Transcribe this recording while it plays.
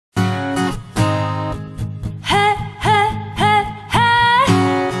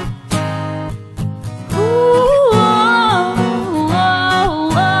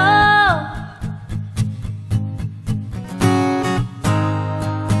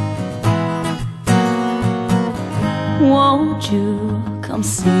Won't you come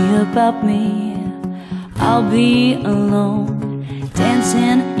see about me? I'll be alone,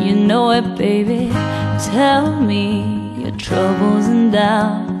 dancing, you know it, baby. Tell me your troubles and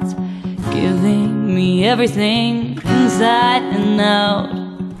doubts, giving me everything inside and out.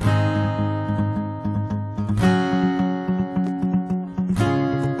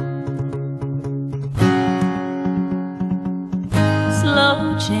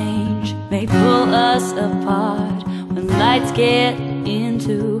 Slow change may pull us apart when lights get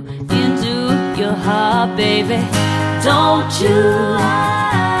into your heart, baby. Don't you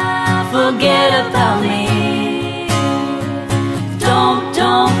forget about me. Don't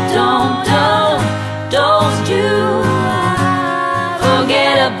you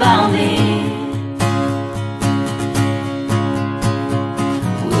forget about me.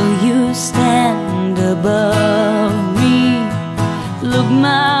 Will you stand above me? Look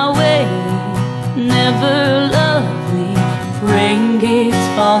my way, never love me. Rain keeps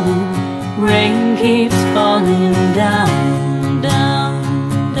falling, rain keeps falling down, down,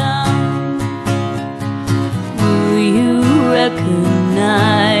 down. Will you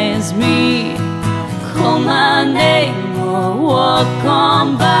recognize me? Call my name or walk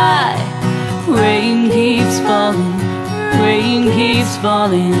on by. Rain keeps falling, rain keeps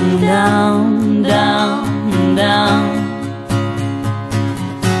falling down, down, down.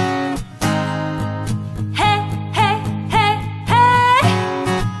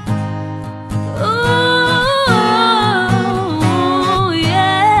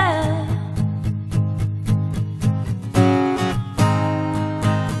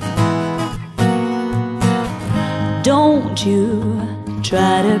 Don't you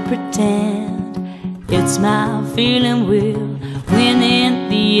try to pretend it's my feeling will win in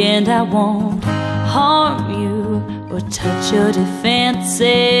the end. I won't harm you or touch your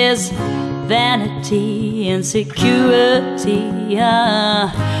defenses. Vanity, insecurity,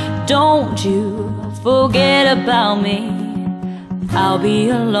 don't you forget about me. I'll be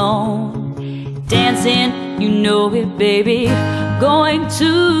alone, dancing, you know it, baby. Going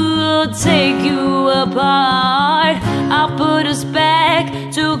to take you apart. I'll put us back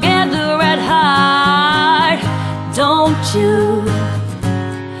together at heart. Don't you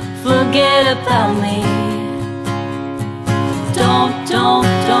forget about me. Don't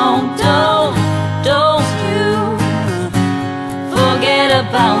you forget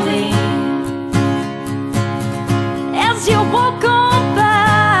about me. As you walk on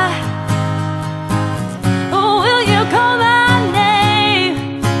by, will you call my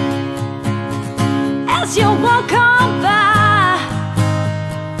name? As you walk on by,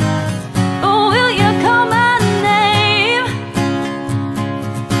 will you call my name?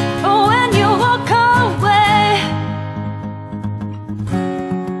 When you walk away,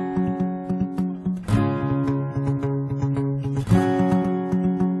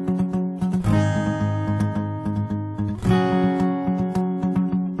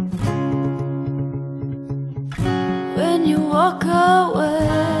 when you walk away,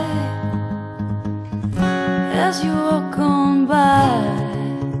 as you walk on by,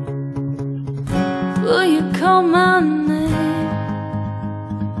 will you call my name?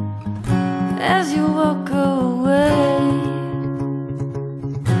 As you walk away,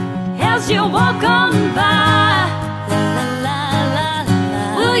 as you walk on by,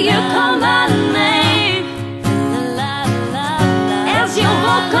 will you